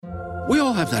We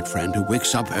all have that friend who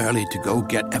wakes up early to go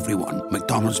get everyone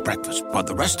McDonald's breakfast, while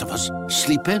the rest of us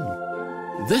sleep in.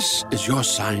 This is your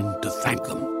sign to thank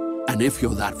them. And if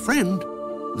you're that friend,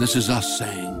 this is us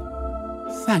saying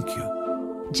thank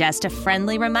you. Just a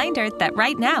friendly reminder that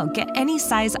right now, get any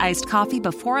size iced coffee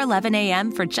before 11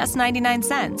 a.m. for just 99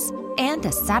 cents. And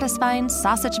a satisfying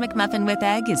sausage McMuffin with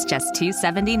egg is just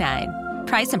 $2.79.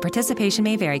 Price and participation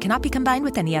may vary. Cannot be combined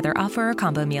with any other offer or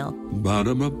combo meal.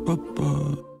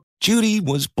 Ba-da-ba-ba-ba. Judy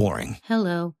was boring.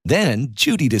 Hello. Then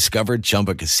Judy discovered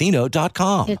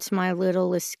ChumbaCasino.com. It's my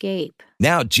little escape.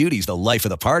 Now Judy's the life of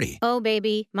the party. Oh,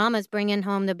 baby, mama's bringing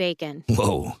home the bacon.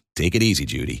 Whoa, take it easy,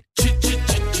 Judy.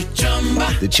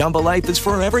 The Chumba life is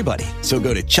for everybody. So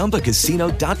go to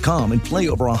ChumbaCasino.com and play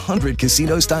over 100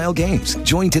 casino-style games.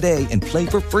 Join today and play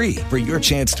for free for your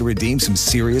chance to redeem some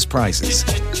serious prizes.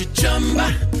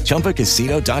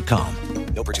 ChumbaCasino.com.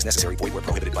 No purchase necessary. Void where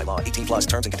prohibited by law. 18 plus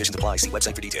terms and conditions apply. See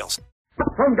website for details.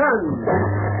 From guns.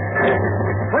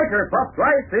 Quaker Puffed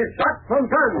Rice is shot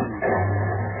from guns.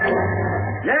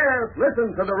 Yes,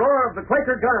 listen to the roar of the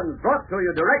Quaker guns brought to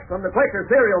you direct from the Quaker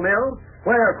cereal mills,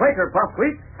 where Quaker Puffed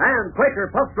Wheat and Quaker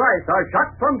Puffed Rice are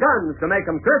shot from guns to make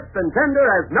them crisp and tender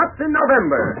as nuts in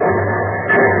November.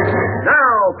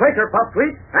 Now, Quaker Puffed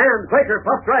Wheat and Quaker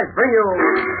Puffed Rice bring you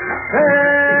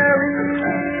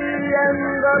Terry and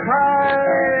the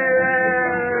Pirates!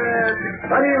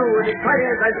 The new and exciting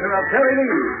adventure of Terry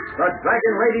Lee, the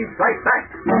Dragon Lady Strikes Back.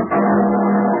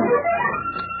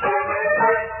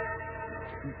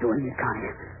 Doing it,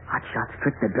 Connie. Hotshot's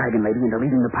tricked the Dragon Lady into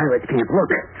leaving the pirates' camp. Look,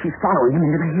 she's following him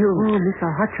into the hills. Oh, Mr.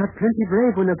 Hotshot, plenty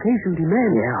brave when occasion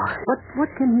demands. Yeah. But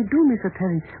what can he do, Mr.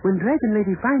 Terry, when Dragon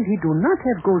Lady finds he do not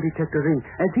have gold detector ring,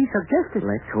 as he suggested?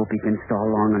 Let's hope he can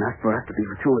stall long enough for us to be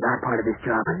through with our part of this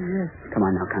job. Yes. Come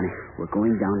on now, Connie. We're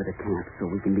going down to the camp so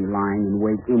we can be lying in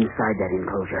wait inside that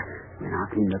enclosure. And our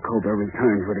team, the Cobra,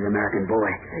 returns with his American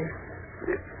boy.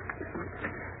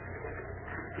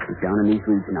 He's down in these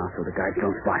weeds now so the guards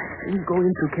don't spot us. He's going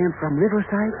to camp from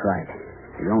Riverside? Right.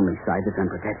 The only side that's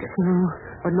unprotected.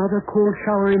 Oh, another cold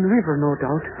shower in river, no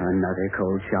doubt. Another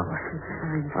cold shower.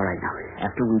 All right, now,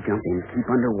 after we jump in, keep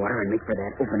underwater and make for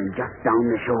that opening just down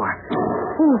the shore.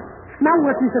 Oh, now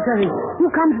what, Mr. Terry? Who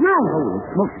comes now? Holy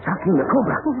smokes, it's King the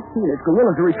Cobra. He and his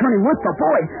gorillas are returning with the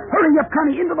boy. Hurry up,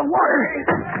 Connie, into the water.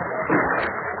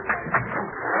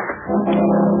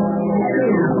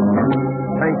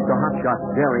 Thanks to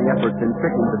Hotshot's daring efforts in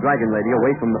tricking the Dragon Lady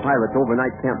away from the pirates'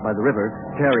 overnight camp by the river,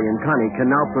 Terry and Connie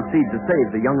can now proceed to save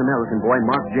the young American boy,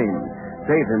 Mark James.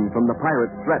 Save him from the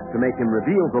pirates' threat to make him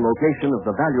reveal the location of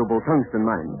the valuable tungsten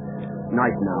mine.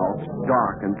 Night now,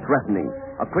 dark and threatening.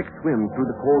 A quick swim through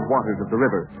the cold waters of the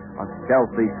river. A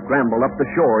stealthy scramble up the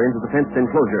shore into the fenced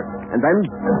enclosure. And then...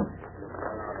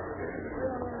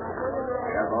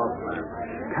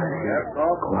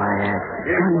 Quiet.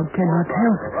 Connie cannot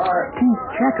help. Teeth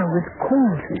chatter with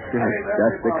cold.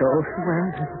 Just the cold?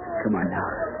 Well, come on now.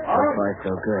 So far,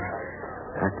 so good.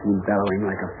 Hakeem bellowing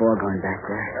like a foghorn back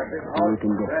there. We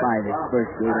can defy this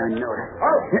first gate unnoticed.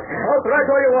 Halt right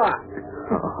where you are.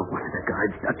 Oh, one of the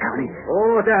guards stuck, Connie.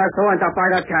 Oh, there's the one to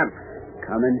fight at camp.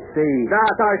 Come and see.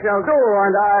 That I shall do,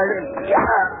 and I...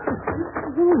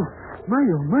 oh, my,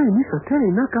 Mr. Terry,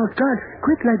 knock out guards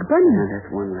quick like bunny. Now,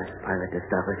 that's one less pirate to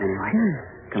stop us anyway.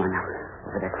 Come on now,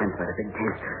 over that fence by the big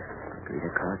tent. Agree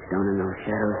to crouch down in those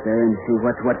shadows there and see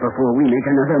what's what before we make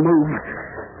another move.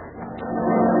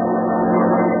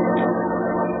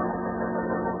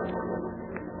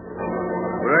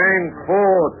 Bring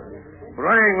food.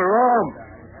 Bring rum.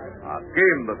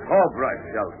 Hakeem the Cobra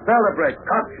shall celebrate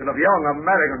capture of young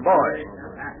American boy.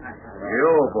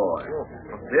 You, boy,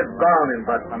 sit down in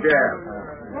that chair.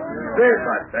 This,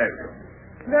 I tell you.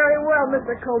 Very well,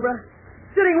 Mr. Cobra.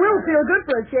 Sitting will feel good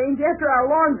for a change after our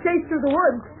long chase through the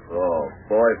woods. Oh,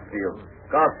 boy feels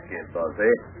cocky, does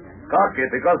he? Cocky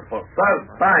because for first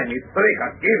time he trick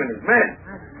Hakeem and his men.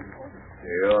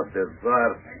 You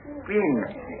deserve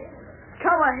pinching.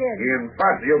 Come ahead. In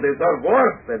fact, you deserve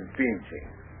worse than pinching.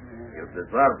 You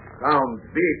deserve sound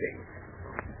beating.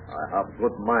 I have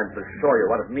good mind to show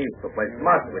you what it means to play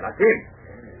smart with Hakeem.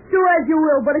 Do as you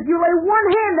will, but if you lay one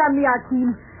hand on me, Hakeem,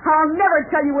 I'll never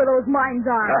tell you where those mines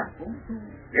are.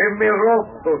 Give me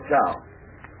rope to chow.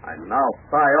 I now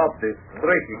tie up this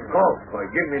tricky colt so it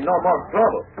give me no more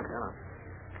trouble.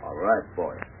 All right,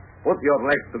 boy. Put your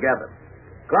legs together.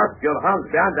 Clasp your hands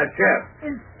behind that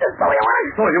chair. Is this the way you want?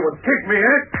 So you would kick me,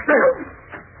 eh?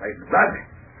 Exactly.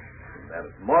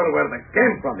 There's more where they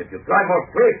came from if you try more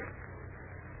tricks.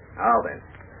 Now then,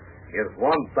 here's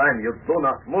one time you do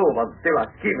not move until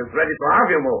Hakeem is ready to have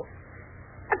you move.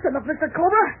 That's enough, Mr.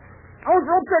 Cobra. Those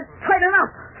ropes are tight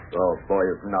enough. So, boy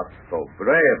is not so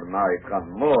brave. Now he can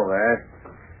move, eh?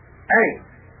 Hey!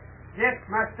 Yes,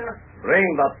 master. Bring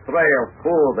the tray of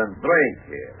food and drink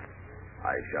here.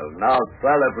 I shall now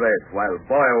celebrate while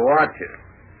boy watches.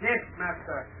 Yes,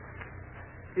 master.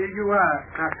 Here you are,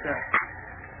 master.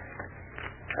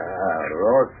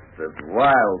 Roasted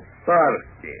wild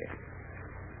turkey.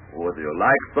 Would you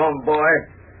like some, boy?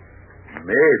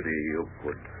 Maybe you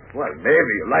could. Well,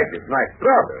 maybe you like this nice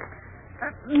brother.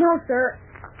 No, sir.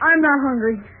 I'm not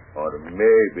hungry. Or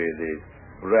maybe this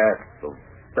breast of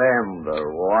tender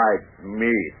white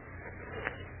meat.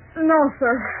 No,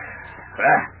 sir.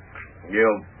 You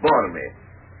bore me.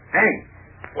 Hey,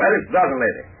 where is Dragon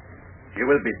Lady? She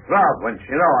will be proud when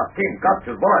she knows our team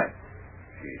captured boy.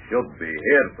 She should be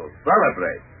here to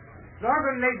celebrate.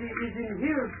 Dragon Lady is in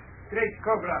here, Great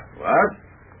Cobra. What?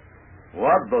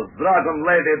 What does Dragon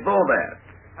Lady do there?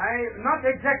 I'm not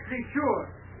exactly sure.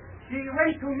 She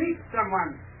went to meet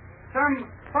someone. Some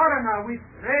foreigner with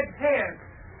red hair.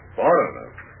 Foreigner?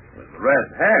 With red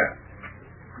hair?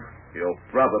 You're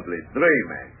probably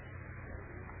dreaming.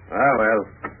 Ah, well,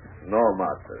 no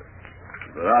matter.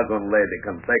 Dragon Lady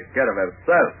can take care of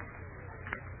herself.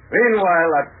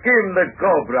 Meanwhile, Akim the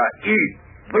Cobra eat,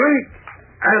 drink,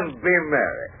 and be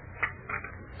merry.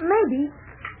 Maybe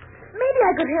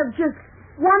I could have just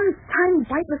one tiny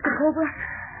bite, Mr. Cobra.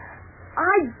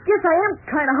 I guess I am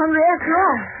kind of hungry after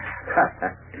all.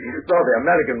 So the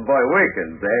American boy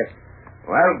weakens, eh?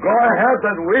 Well, go ahead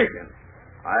and weaken.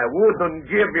 I wouldn't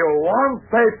give you one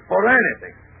taste for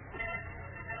anything.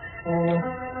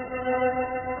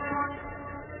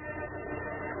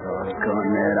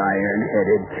 Doggone that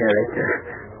iron-headed character.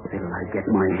 Till I get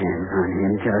my hands on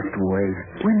him, just wait.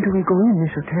 When do we go in,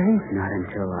 Mr. Terry? Not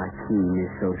until Akeem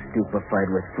is so stupefied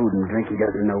with food and drink he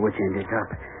doesn't know which end is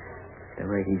up. The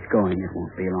rate he's going, it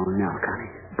won't be long now,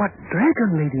 Connie. But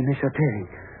Dragon Lady, Mr. Terry,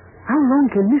 how long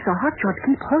can Mr. Hotshot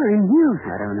keep her in here?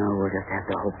 I don't know. We'll just have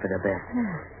to hope for the best.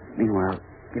 Meanwhile,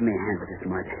 give me a hand with this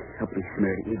mud. Help me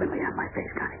smear it evenly on my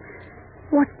face, Connie.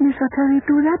 What Mr. Terry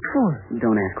do that for?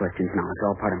 Don't ask questions now. It's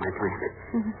all part of my plan.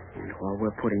 And while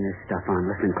we're putting this stuff on,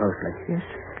 listen closely. Yes.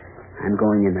 I'm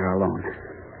going in there alone.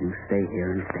 You stay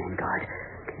here and stand guard.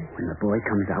 When the boy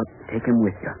comes out, take him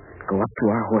with you. Go up to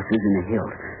our horses in the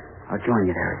hills. I'll join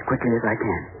you there as quickly as I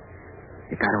can.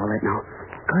 You got all that now?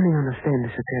 Connie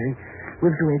understand, Mr. Terry.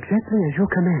 We'll do exactly as you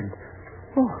command.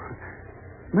 Oh,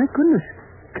 my goodness.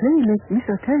 Clay make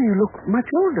Mr. Terry look much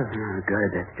older. Oh,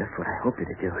 good. That's just what I hoped it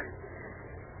to do.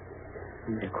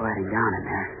 Things are quieting down in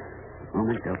there. In a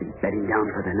moment, they'll be bedding down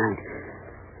for the night.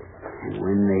 And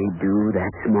when they do,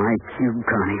 that's my cue,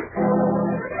 Connie.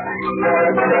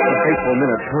 The fateful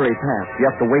minutes hurry past,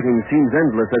 yet the waiting seems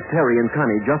endless as Terry and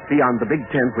Connie, just beyond the big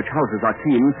tent which houses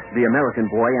Akeem, the American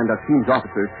boy, and Akeem's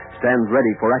officers, stand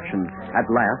ready for action. At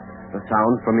last, the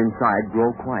sounds from inside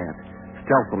grow quiet.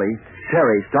 Stealthily,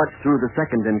 Terry starts through the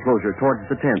second enclosure towards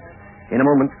the tent. In a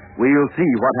moment, we'll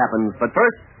see what happens. But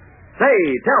first, say,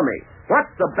 tell me,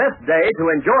 what's the best day to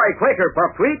enjoy Quaker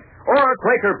Puffed Wheat or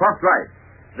Quaker Puffed Rice?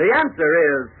 The answer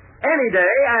is any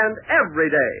day and every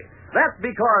day. That's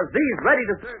because these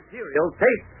ready-to-serve cereals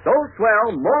taste so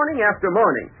swell morning after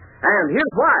morning. And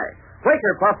here's why.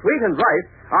 Quaker Puffed Wheat and Rice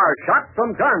are shot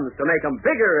from guns to make them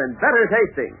bigger and better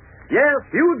tasting. Yes,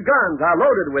 huge guns are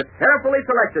loaded with carefully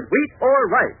selected wheat or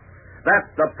rice.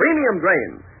 That's the premium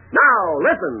grain. Now,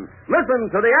 listen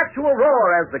to the actual roar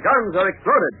as the guns are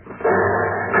exploded.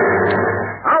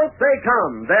 Out they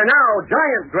come. They're now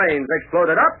giant grains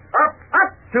exploded up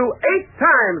to 8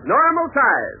 times normal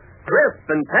size. Crisp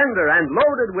and tender and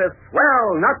loaded with swell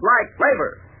nut-like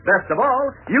flavor. Best of all,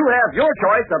 you have your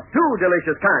choice of 2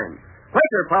 delicious kinds.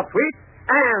 Quaker Puffed Wheat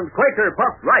and Quaker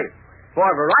Puffed Rice. For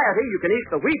variety, you can eat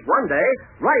the wheat one day,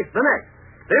 rice the next.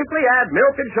 Simply add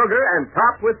milk and sugar and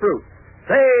top with fruit.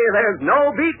 Say, there's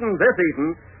no beating this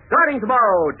eating. Starting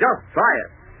tomorrow, just try it.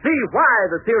 See why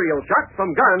the cereal shots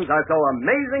from guns are so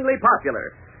amazingly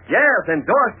popular. Yes,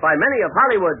 endorsed by many of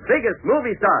Hollywood's biggest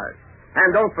movie stars.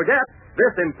 And don't forget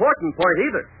this important point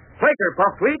either. Quaker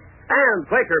Puffed Wheat and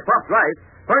Quaker Puffed Rice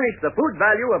furnish the food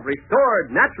value of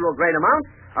restored natural grain amounts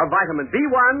of vitamin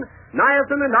B1,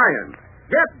 niacin, and iron.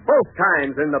 Get both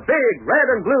kinds in the big red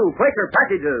and blue Quaker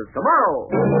packages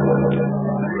tomorrow.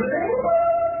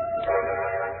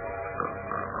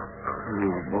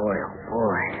 Oh, boy.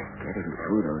 Getting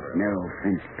through those narrow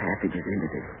fenced passages into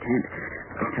this tent.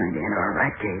 They're trying to enter our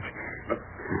rat cage.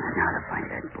 Now to find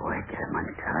that boy, get him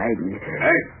untied and...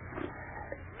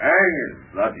 Hey, is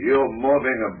that you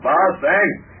moving about,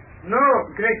 No,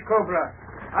 Great Cobra.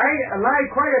 I lie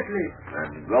quietly.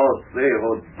 Then go see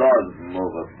who does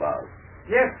move about.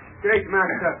 Yes, Great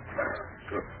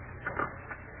Master.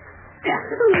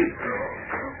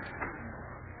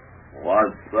 Was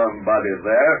somebody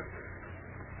there?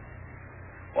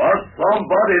 Was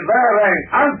somebody there?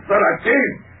 Answer,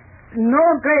 Akeem! No,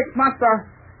 great master.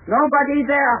 Nobody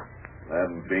there.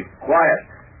 Then be quiet.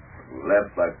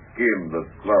 Let Akeem the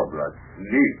Cobra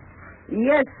sleep.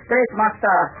 Yes, great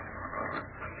master.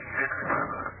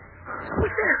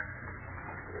 Who's there?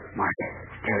 Mark,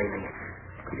 it's Terry Lee.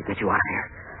 Going to get you out of here.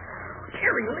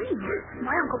 Terry Lee?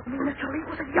 My uncle, Mr. Lee,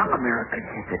 was a young American.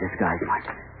 It's a disguise, Mark,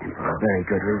 and for a very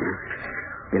good reason.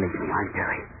 Believe me, I'm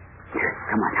Terry. Here,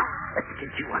 come on now. Let's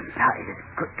get you untied as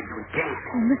quick as we can.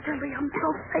 Oh, Mr. Lee, I'm so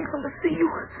thankful to see you.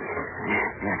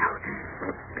 There now.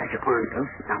 Got your arms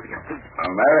loose. Now your feet.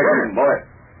 American boy.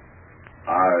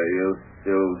 Are you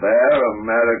still there,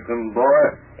 American boy?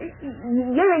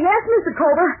 Yes, Mr.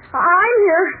 Cobra. I'm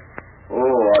here. Who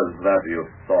was that you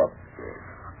thought?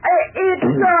 It's,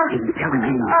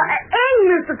 Aang,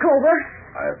 Mr. Cobra.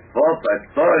 I thought I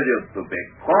told you to be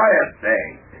quiet,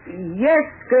 Aang. Yes,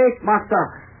 great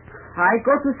master. I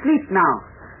go to sleep now.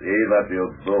 See that you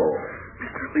do.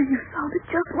 Mr. Lee, you sounded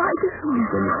just like him.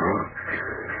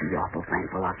 Be awful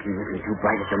thankful Akeem isn't too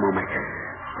bright at the moment.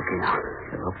 Okay, now,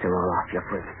 the ropes are all off. You're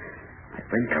free. My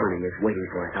friend Connie is waiting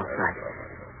for us outside.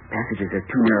 Passages are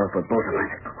too narrow for both of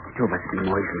us. Two of us would be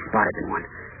more easily spotted than one.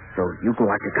 So you go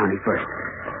out to Connie first.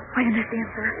 I understand,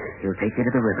 sir. He'll take you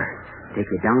to the river, take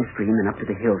you downstream and up to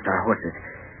the hills to our horses.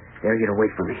 There you'll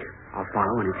wait for me. I'll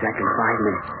follow in exactly 5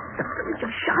 minutes. Mr.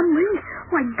 Sean Lee,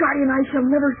 my guardian, I shall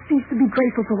never cease to be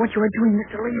grateful for what you are doing,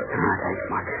 Mr. Lee. Thanks,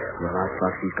 Mark. We'll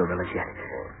outfox these gorillas yet.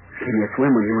 Give me a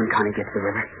swim when you and Connie get to the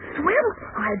river. Swim?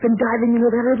 I've been diving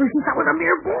into that river since I was a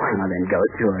mere boy. Now then, go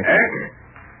to it.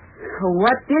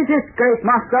 What is it, great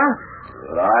master?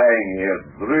 Lying here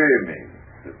dreaming.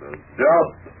 It has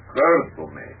just occurred to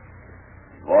me.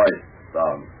 Voice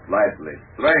sounds slightly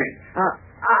strange.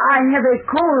 I have a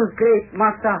cold, great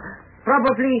master.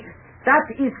 Probably that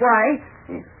is why.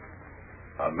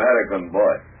 American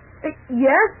boy.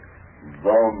 Yes?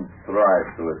 Don't try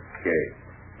to escape.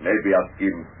 Maybe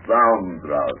Akeem sound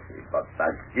drowsy, but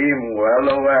Akeem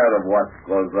well aware of what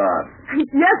goes on.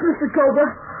 Yes, Mr. Cobra.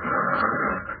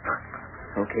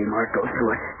 Okay, Mark, go to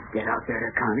it. Get out there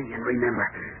to Connie, and remember,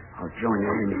 I'll join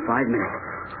you in 5 minutes.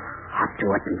 Hop to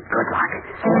it and good luck.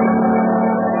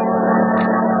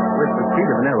 With the speed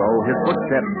of an arrow, his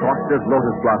footsteps crossed as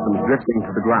lotus blossoms drifting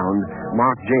to the ground,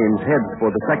 Mark James heads for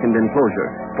the second enclosure,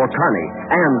 for Connie,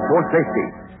 and for safety.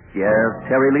 Yes,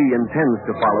 Terry Lee intends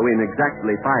to follow in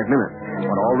exactly 5 minutes,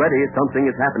 but already something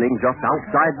is happening just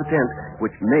outside the tent,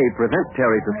 which may prevent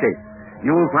Terry's escape.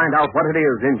 You'll find out what it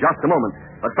is in just a moment.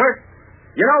 But first,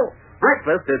 you know,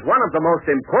 breakfast is one of the most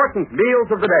important meals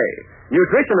of the day.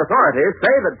 Nutrition authorities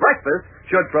say that breakfast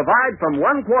should provide from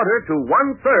 1/4 to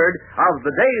 1/3 of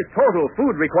the day's total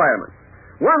food requirements.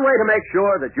 One way to make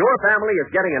sure that your family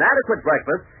is getting an adequate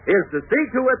breakfast is to see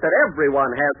to it that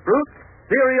everyone has fruit,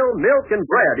 cereal, milk, and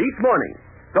bread each morning.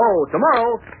 So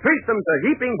tomorrow, treat them to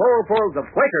heaping bowlfuls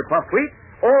of Quaker puffed wheat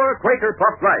or Quaker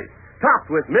puffed rice, topped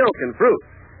with milk and fruit.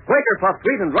 Quaker puffed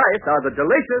wheat and rice are the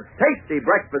delicious, tasty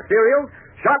breakfast cereals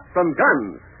shot from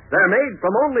guns. They're made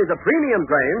from only the premium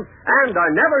grains and are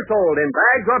never sold in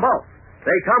bags or bulk.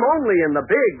 They come only in the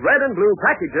big red and blue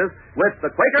packages with the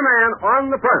Quaker man on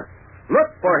the front.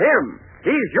 Look for him.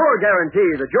 He's your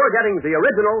guarantee that you're getting the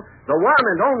original, the one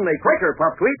and only Quaker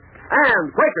puffed wheat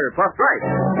and Quaker puffed rice.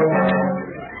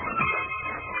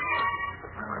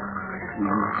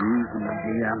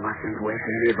 I mustn't waste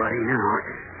anybody now.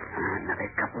 Another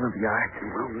couple of yards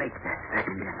and we'll make that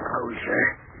second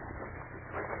enclosure.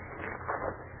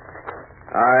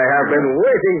 I have been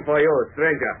waiting for you,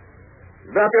 stranger.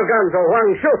 Drop your guns or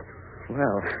one shoot.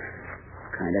 Well,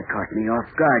 kind of caught me off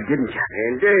guard, didn't you?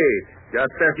 Indeed.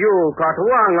 Just as you caught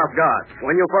Wang off guard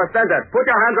when you first entered. Put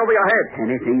your hands over your head.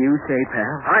 Anything you say,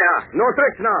 pal. Hiya. No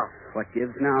tricks now. What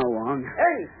gives now, Wang?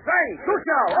 Hey, shoot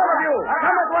now, all of you.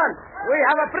 Come at once. We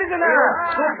have a prisoner.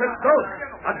 Stupid ghost.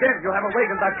 Again you have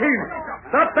awakened Akeem.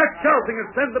 Stop that shouting and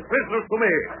send the prisoners to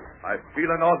me. I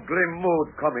feel an ugly mood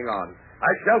coming on. I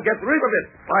shall get rid of it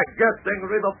by getting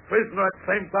rid of prisoner at the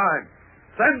same time.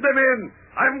 Send them in.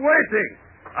 I'm waiting.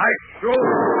 I shoot,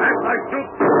 and I shoot.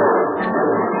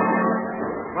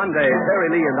 Monday, Terry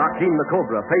Lee and Akeem the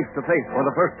Cobra face to face for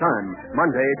the first time.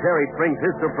 Monday, Terry springs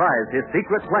his surprise, his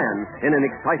secret plan, in an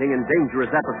exciting and dangerous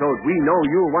episode we know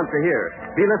you'll want to hear.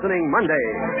 Be listening Monday.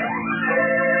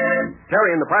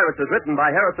 Terry and the Pirates is written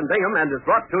by Harrison Bingham and is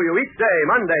brought to you each day,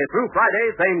 Monday through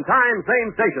Friday, same time,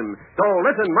 same station. So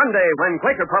listen Monday when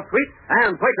Quaker Puffed Wheat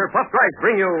and Quaker Puffed Rice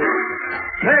bring you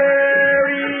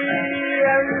Terry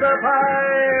and the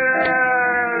Pirates.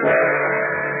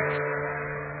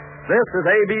 This is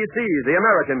ABC, the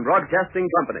American Broadcasting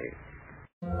Company.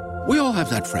 We all have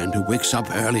that friend who wakes up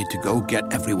early to go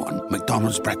get everyone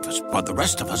McDonald's breakfast, while the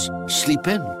rest of us sleep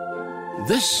in.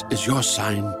 This is your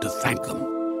sign to thank them.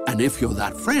 And if you're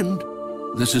that friend,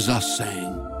 this is us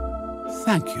saying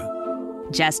thank you.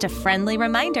 Just a friendly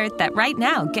reminder that right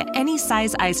now, get any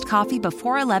size iced coffee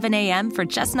before 11 a.m. for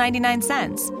just 99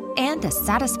 cents. And a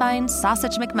satisfying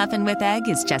sausage McMuffin with egg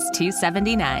is just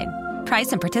 $2.79.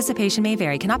 Price and participation may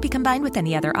vary. Cannot be combined with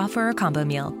any other offer or combo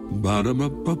meal.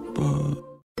 Ba-da-ba-ba-ba.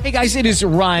 Hey guys, it is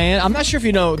Ryan. I'm not sure if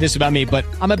you know this about me, but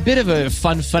I'm a bit of a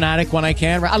fun fanatic when I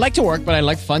can. I like to work, but I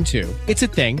like fun too. It's a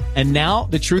thing. And now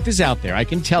the truth is out there. I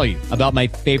can tell you about my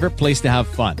favorite place to have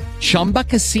fun. Chumba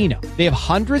Casino. They have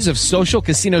hundreds of social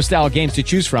casino style games to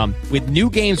choose from with new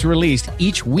games released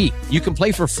each week. You can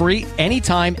play for free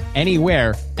anytime,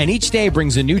 anywhere. And each day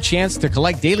brings a new chance to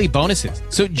collect daily bonuses.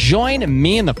 So join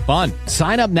me in the fun.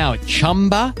 Sign up now at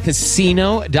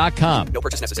ChumbaCasino.com. No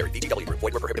purchase necessary. VGW. Void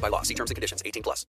where prohibited by law. See terms and conditions. 18+.